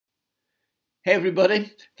Hey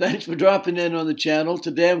everybody, thanks for dropping in on the channel.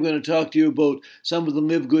 Today I'm going to talk to you about some of the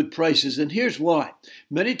LiveGood prices, and here's why.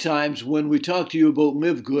 Many times when we talk to you about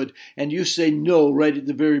LiveGood and you say no right at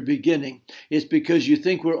the very beginning, it's because you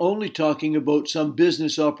think we're only talking about some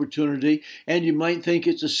business opportunity and you might think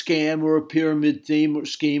it's a scam or a pyramid theme or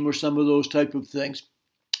scheme or some of those type of things.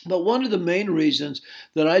 But one of the main reasons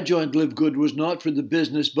that I joined LiveGood was not for the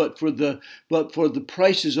business, but for the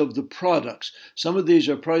prices of the products. Some of these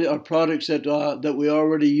are products that we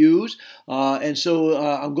already use, and so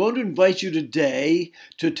I'm going to invite you today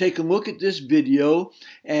to take a look at this video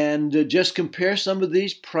and just compare some of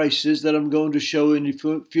these prices that I'm going to show in a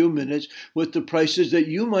few minutes with the prices that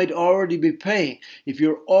you might already be paying. If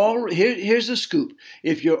you're here's the scoop: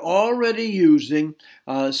 if you're already using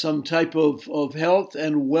some type of health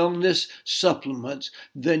and wellness supplements,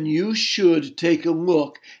 then you should take a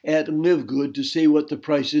look at LiveGood to see what the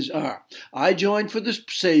prices are. I joined for the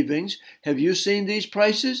savings. Have you seen these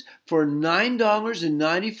prices? For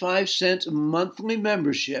 $9.95 monthly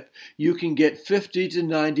membership, you can get 50 to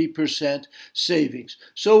 90% savings.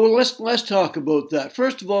 So let's talk about that.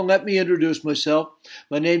 First of all, let me introduce myself.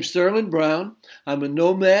 My name's Thurland Brown. I'm a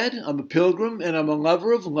nomad, I'm a pilgrim, and I'm a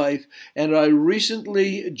lover of life, and I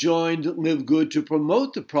recently joined LiveGood to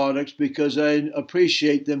promote the products because I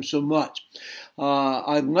appreciate them so much.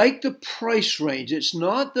 I like the price range. It's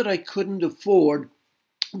not that I couldn't afford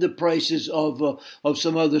the prices of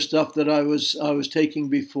some other stuff that I was taking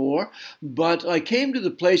before, but I came to the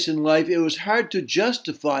place in life it was hard to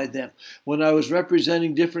justify them when I was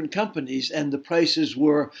representing different companies, and the prices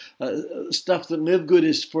were stuff that LiveGood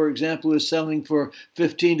is, for example, is selling for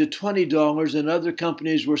 $15 to $20, and other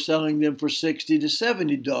companies were selling them for $60 to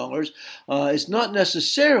 $70. It's not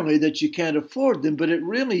necessarily that you can't afford them, but it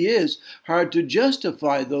really is hard to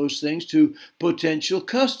justify those things to potential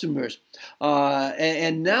customers.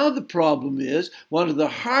 And now the problem is, one of the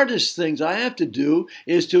hardest things I have to do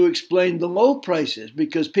is to explain the low prices,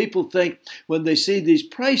 because people think when they see these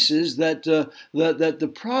prices that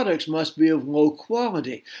the products must be of low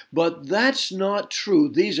quality. But that's not true.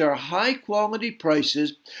 These are high quality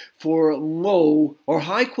prices for low, or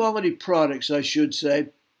high quality products, I should say,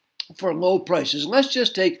 for low prices. Let's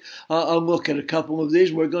just take a look at a couple of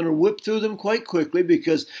these. We're going to whip through them quite quickly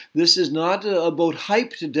because this is not about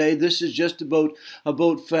hype today. This is just about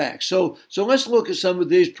facts. So let's look at some of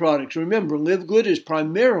these products. Remember, LiveGood is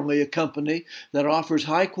primarily a company that offers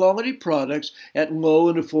high quality products at low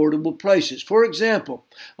and affordable prices. For example,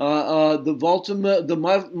 the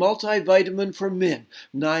multivitamin for men,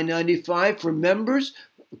 $9.95 for members.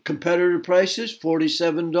 Competitor prices,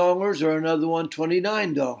 $47, or another one,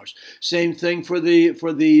 $29. Same thing for the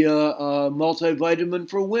multivitamin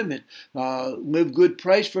for women. LiveGood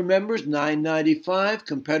price for members, $9.95.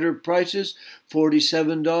 Competitor prices,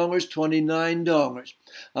 $47, $29.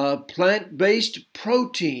 Plant-based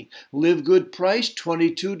protein, LiveGood price,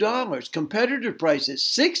 $22. Competitor prices,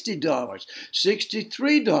 $60,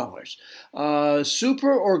 $63.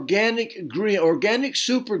 Super organic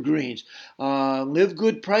super greens,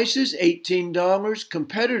 LiveGood prices, $18.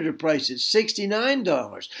 Competitor prices, $69,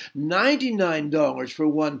 $99 for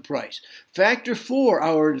one price. Factor 4,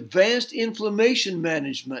 our advanced inflammation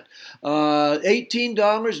management,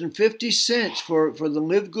 $18.50 for the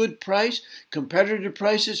LiveGood price. Competitor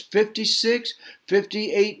prices, $56,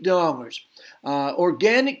 $58.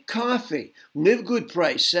 Organic coffee, LiveGood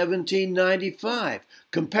price, $17.95.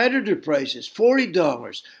 Competitor prices,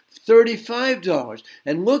 $40, $35.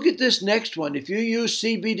 And look at this next one. If you use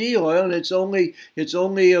CBD oil, and it's only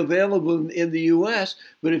available in the U.S.,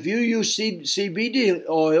 but if you use CBD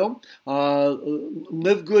oil,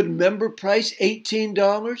 LiveGood member price,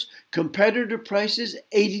 $18. Competitor prices,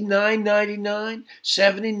 $89.99,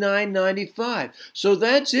 $79.95. So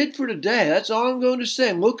that's it for today. That's all I'm going to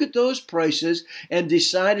say. Look at those prices and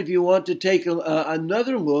decide if you want to take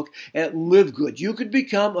another look at LiveGood. You could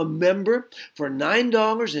become a member for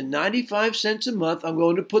 $9.95 a month. I'm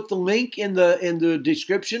going to put the link in the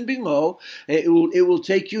description below. It will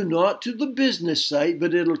take you not to the business site,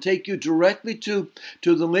 but it'll take you directly to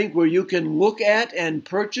the link where you can look at and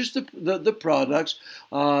purchase the products.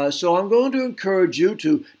 So I'm going to encourage you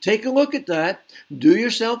to take a look at that, do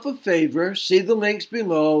yourself a favor, see the links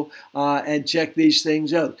below, and check these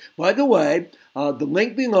things out. By the way, the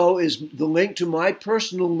link below is the link to my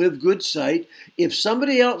personal LiveGood site. If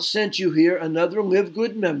somebody else sent you here, another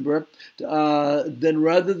LiveGood member, then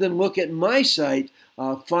rather than look at my site,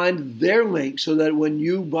 find their link so that when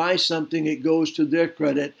you buy something, it goes to their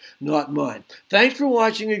credit, not mine. Thanks for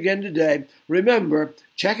watching again today. Remember,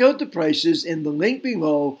 check out the prices in the link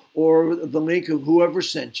below or the link of whoever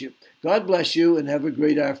sent you. God bless you and have a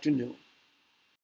great afternoon.